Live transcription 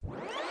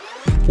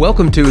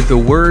Welcome to The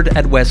Word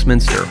at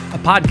Westminster, a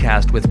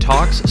podcast with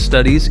talks,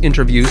 studies,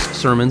 interviews,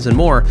 sermons, and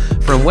more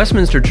from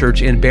Westminster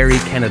Church in Barrie,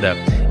 Canada.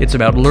 It's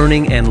about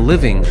learning and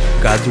living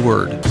God's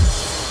Word.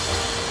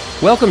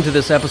 Welcome to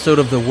this episode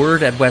of The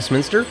Word at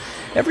Westminster.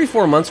 Every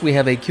 4 months we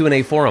have a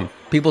Q&A forum.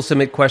 People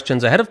submit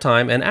questions ahead of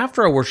time, and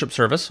after our worship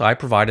service, I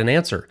provide an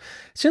answer.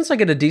 Since I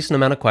get a decent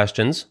amount of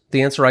questions,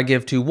 the answer I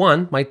give to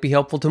one might be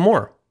helpful to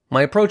more.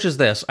 My approach is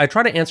this: I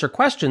try to answer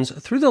questions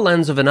through the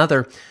lens of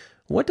another.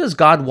 What does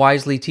God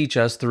wisely teach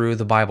us through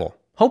the Bible?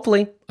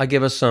 Hopefully, I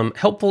give us some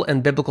helpful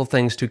and biblical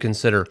things to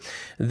consider.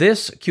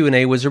 This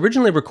Q&A was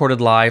originally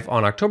recorded live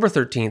on October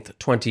 13th,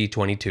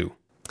 2022.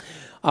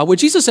 What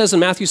Jesus says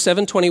in Matthew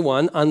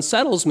 7:21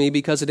 unsettles me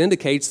because it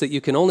indicates that you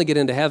can only get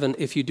into heaven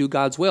if you do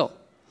God's will.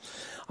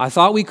 I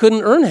thought we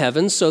couldn't earn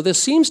heaven, so this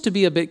seems to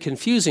be a bit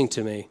confusing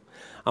to me.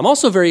 I'm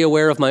also very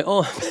aware of my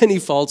own many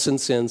faults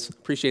and sins.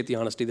 Appreciate the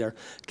honesty there.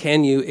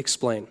 Can you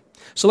explain?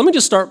 So let me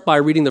just start by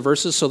reading the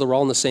verses so that we're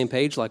all on the same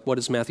page, like what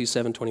is Matthew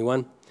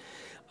 7:21.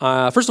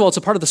 First of all, it's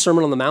a part of the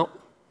Sermon on the Mount,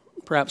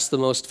 perhaps the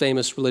most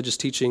famous religious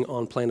teaching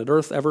on planet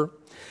Earth ever.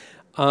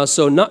 It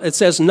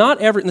says, and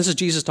this is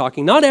Jesus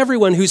talking, not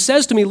everyone who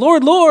says to me,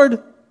 Lord,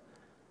 Lord,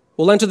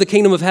 will enter the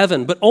kingdom of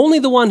heaven, but only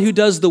the one who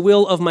does the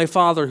will of my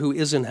Father who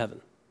is in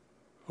heaven.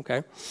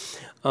 Okay?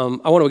 I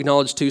want to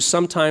acknowledge, too,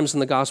 sometimes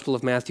in the Gospel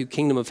of Matthew,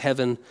 kingdom of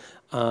heaven,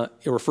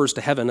 it refers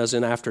to heaven as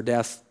in after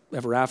death,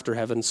 ever after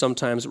heaven.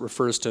 Sometimes it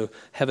refers to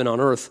heaven on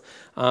earth.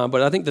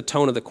 But I think the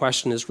tone of the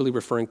question is really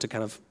referring to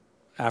kind of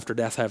after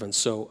death heaven.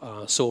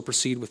 So we'll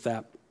proceed with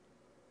that.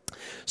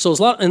 So there's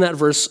a lot in that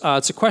verse.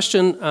 It's a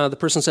question, the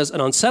person says, it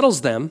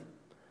unsettles them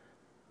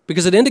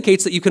because it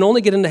indicates that you can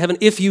only get into heaven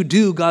if you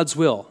do God's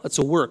will. That's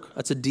a work.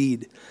 That's a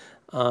deed.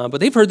 But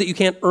they've heard that you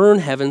can't earn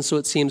heaven, so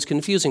it seems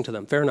confusing to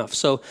them. Fair enough.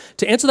 So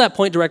to answer that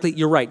point directly,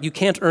 you're right. You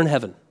can't earn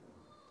heaven.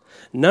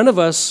 None of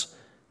us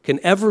can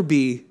ever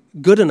be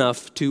good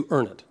enough to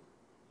earn it.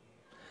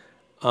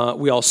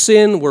 We all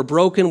sin, we're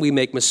broken, we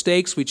make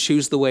mistakes, we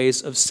choose the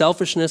ways of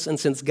selfishness, and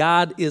since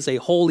God is a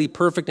holy,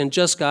 perfect, and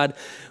just God,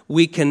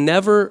 we can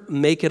never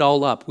make it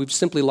all up. We've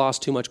simply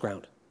lost too much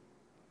ground.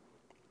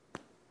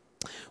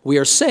 We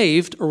are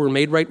saved, or we're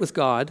made right with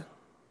God,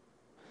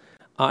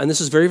 and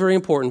this is very, very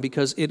important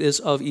because it is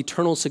of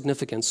eternal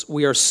significance.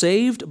 We are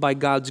saved by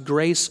God's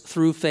grace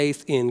through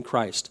faith in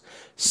Christ.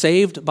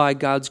 Saved by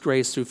God's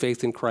grace through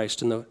faith in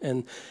Christ.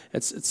 And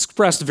it's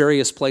expressed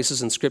various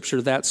places in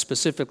Scripture, that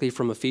specifically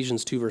from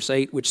Ephesians 2, verse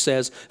 8, which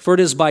says, for it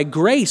is by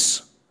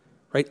grace,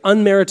 right,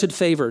 unmerited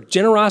favor,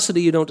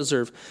 generosity you don't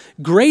deserve.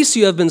 Grace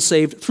you have been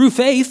saved through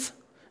faith,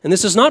 and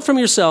this is not from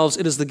yourselves,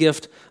 it is the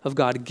gift of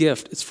God. A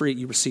gift, it's free,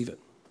 you receive it.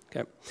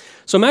 Okay.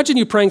 So imagine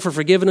you praying for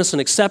forgiveness and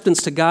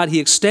acceptance to God.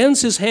 He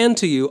extends his hand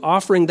to you,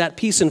 offering that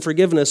peace and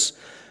forgiveness,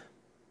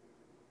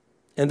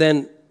 and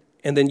then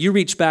you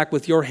reach back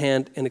with your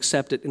hand and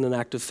accept it in an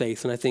act of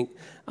faith. And I think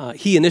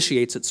he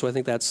initiates it, so I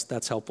think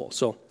that's helpful.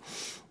 So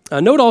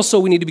note also,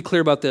 we need to be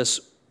clear about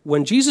this.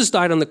 When Jesus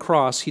died on the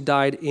cross, he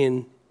died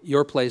in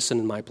your place and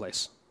in my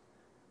place.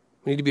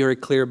 We need to be very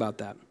clear about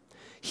that.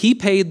 He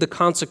paid the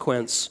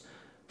consequence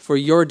for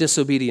your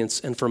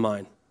disobedience and for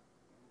mine.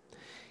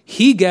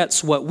 He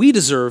gets what we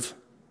deserve,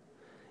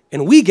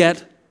 and we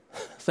get,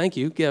 thank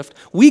you, gift,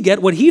 we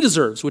get what he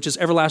deserves, which is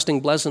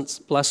everlasting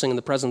blessing in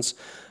the presence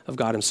of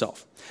God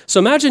himself. So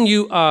imagine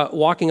you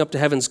walking up to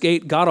heaven's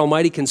gate. God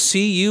Almighty can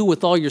see you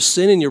with all your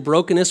sin and your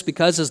brokenness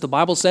because, as the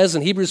Bible says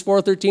in Hebrews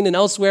 4:13 and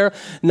elsewhere,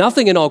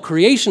 nothing in all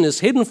creation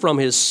is hidden from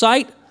his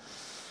sight.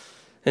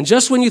 And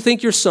just when you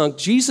think you're sunk,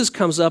 Jesus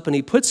comes up and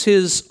he puts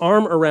his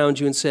arm around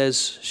you and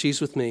says,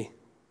 she's with me,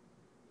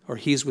 or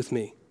he's with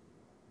me.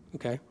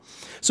 Okay?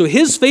 So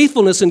his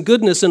faithfulness and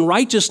goodness and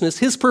righteousness,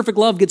 his perfect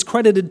love gets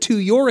credited to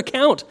your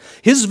account.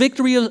 His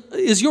victory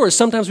is yours.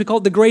 Sometimes we call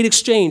it the great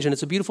exchange, and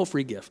it's a beautiful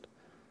free gift.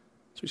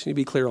 So we just need to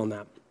be clear on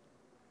that.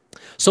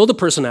 So the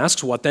person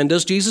asks, what then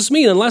does Jesus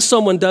mean? Unless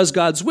someone does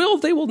God's will,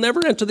 they will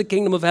never enter the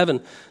kingdom of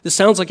heaven. This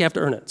sounds like you have to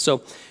earn it.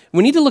 So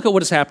we need to look at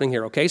what is happening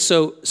here, okay?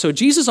 So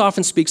Jesus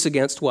often speaks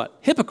against what?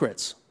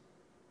 Hypocrites.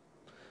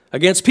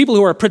 Against people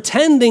who are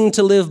pretending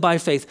to live by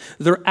faith.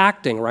 They're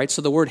acting, right?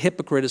 So the word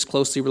hypocrite is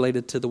closely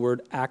related to the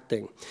word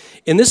acting.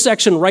 In this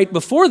section right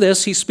before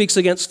this, he speaks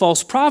against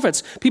false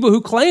prophets, people who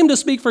claim to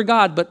speak for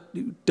God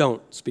but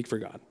don't speak for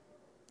God.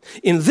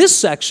 In this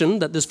section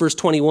that this verse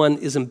 21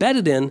 is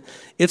embedded in,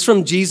 it's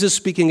from Jesus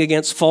speaking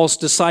against false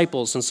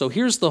disciples. And so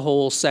here's the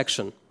whole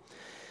section.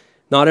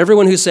 Not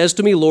everyone who says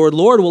to me, Lord,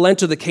 Lord, will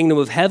enter the kingdom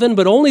of heaven,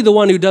 but only the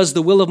one who does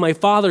the will of my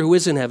Father who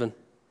is in heaven.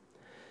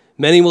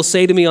 Many will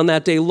say to me on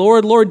that day,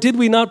 Lord, Lord, did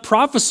we not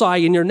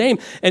prophesy in your name,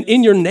 and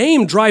in your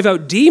name drive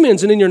out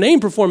demons, and in your name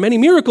perform many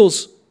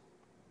miracles?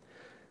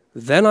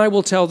 Then I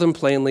will tell them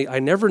plainly, I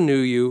never knew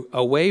you.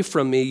 Away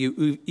from me,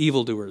 you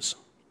evildoers.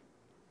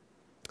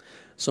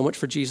 So much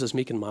for Jesus,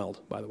 meek and mild,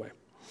 by the way.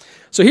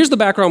 So here's the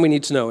background we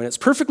need to know, and it's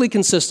perfectly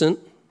consistent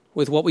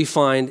with what we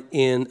find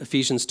in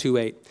Ephesians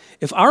 2:8.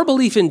 If our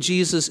belief in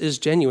Jesus is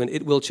genuine,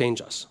 it will change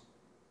us.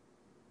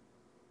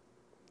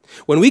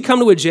 When we come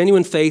to a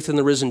genuine faith in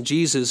the risen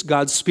Jesus,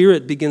 God's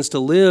Spirit begins to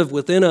live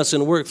within us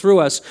and work through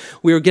us.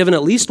 We are given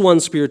at least one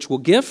spiritual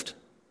gift.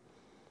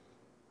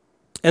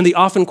 And the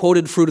often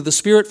quoted fruit of the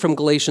Spirit from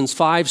Galatians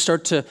 5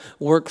 start to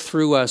work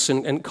through us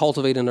and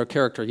cultivate in our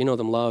character. You know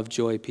them: love,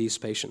 joy, peace,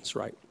 patience,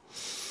 right?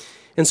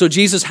 And so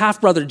Jesus'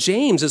 half-brother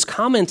James is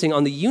commenting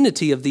on the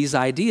unity of these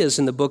ideas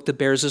in the book that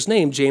bears his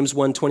name, James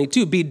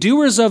 1:22. Be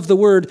doers of the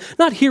word,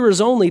 not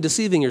hearers only,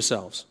 deceiving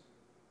yourselves.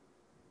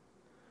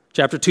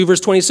 Chapter 2, verse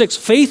 26,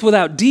 faith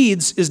without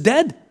deeds is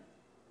dead.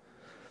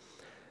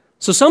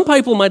 So some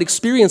people might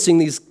experiencing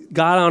these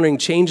God-honoring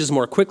changes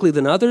more quickly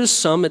than others.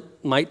 Some it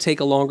might take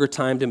a longer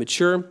time to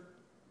mature.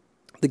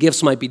 The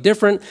gifts might be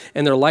different,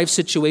 and their life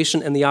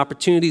situation and the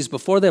opportunities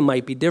before them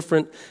might be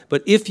different.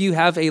 But if you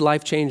have a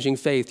life-changing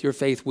faith, your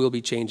faith will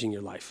be changing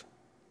your life.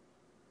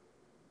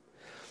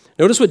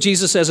 Notice what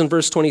Jesus says in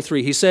verse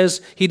 23. He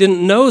says he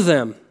didn't know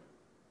them.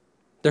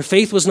 Their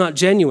faith was not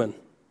genuine.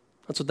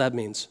 That's what that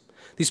means.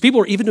 These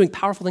people are even doing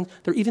powerful things.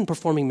 They're even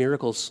performing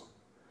miracles.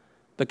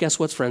 But guess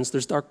what, friends?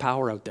 There's dark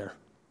power out there.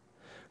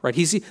 Right?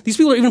 These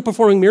people are even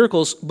performing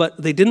miracles, but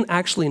they didn't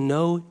actually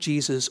know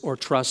Jesus or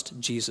trust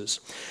Jesus.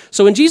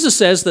 So when Jesus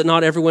says that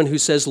not everyone who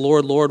says,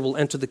 Lord, Lord, will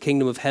enter the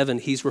kingdom of heaven,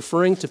 he's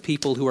referring to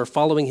people who are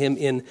following him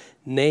in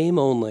name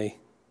only.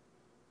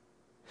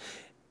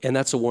 And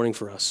that's a warning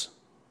for us.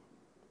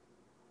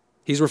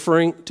 He's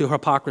referring to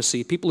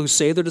hypocrisy. People who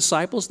say they're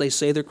disciples, they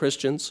say they're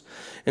Christians.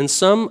 And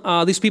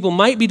these people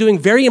might be doing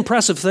very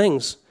impressive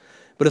things,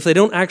 but if they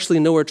don't actually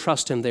know or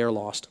trust him, they are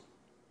lost.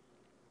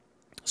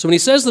 So when he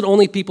says that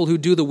only people who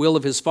do the will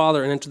of his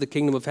Father and enter the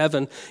kingdom of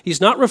heaven, he's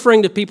not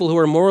referring to people who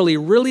are morally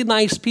really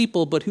nice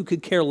people, but who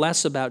could care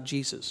less about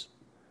Jesus.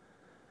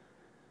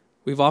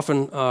 We've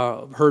often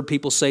heard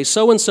people say,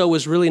 so-and-so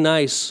was really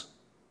nice,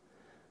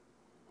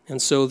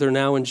 and so they're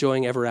now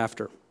enjoying ever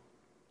after.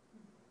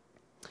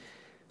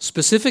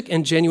 Specific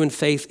and genuine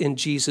faith in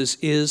Jesus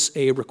is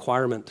a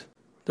requirement.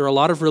 There are a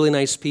lot of really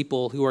nice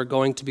people who are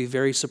going to be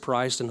very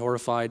surprised and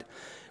horrified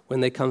when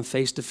they come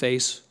face to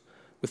face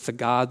with the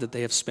God that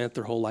they have spent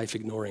their whole life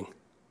ignoring.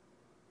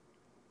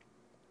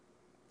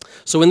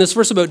 So in this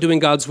verse about doing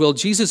God's will,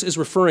 Jesus is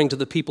referring to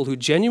the people who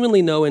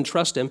genuinely know and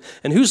trust him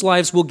and whose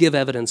lives will give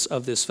evidence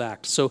of this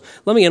fact. So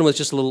let me end with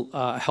just a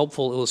little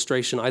helpful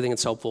illustration. I think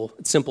it's helpful.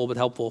 It's simple but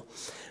helpful.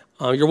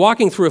 You're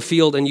walking through a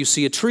field and you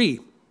see a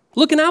tree.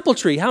 Look, an apple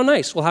tree. How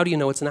nice. Well, how do you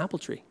know it's an apple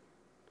tree?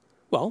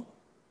 Well,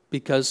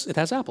 because it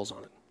has apples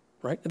on it,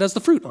 right? It has the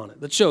fruit on it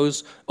that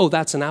shows, oh,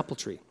 that's an apple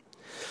tree.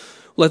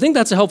 Well, I think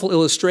that's a helpful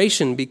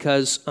illustration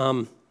because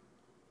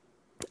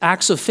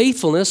acts of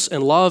faithfulness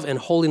and love and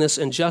holiness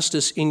and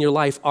justice in your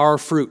life are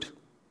fruit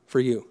for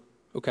you,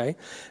 okay?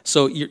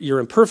 So you're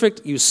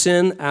imperfect, you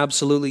sin,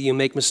 absolutely, you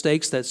make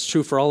mistakes. That's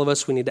true for all of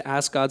us. We need to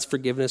ask God's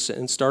forgiveness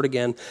and start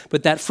again.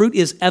 But that fruit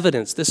is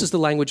evidence. This is the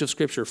language of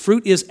Scripture.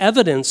 Fruit is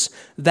evidence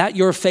that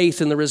your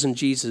faith in the risen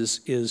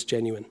Jesus is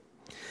genuine.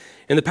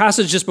 In the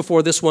passage just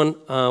before this one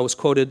was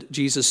quoted,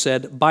 Jesus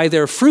said, by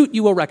their fruit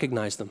you will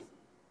recognize them.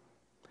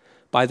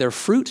 By their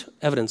fruit,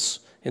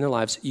 evidence in their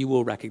lives, you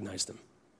will recognize them.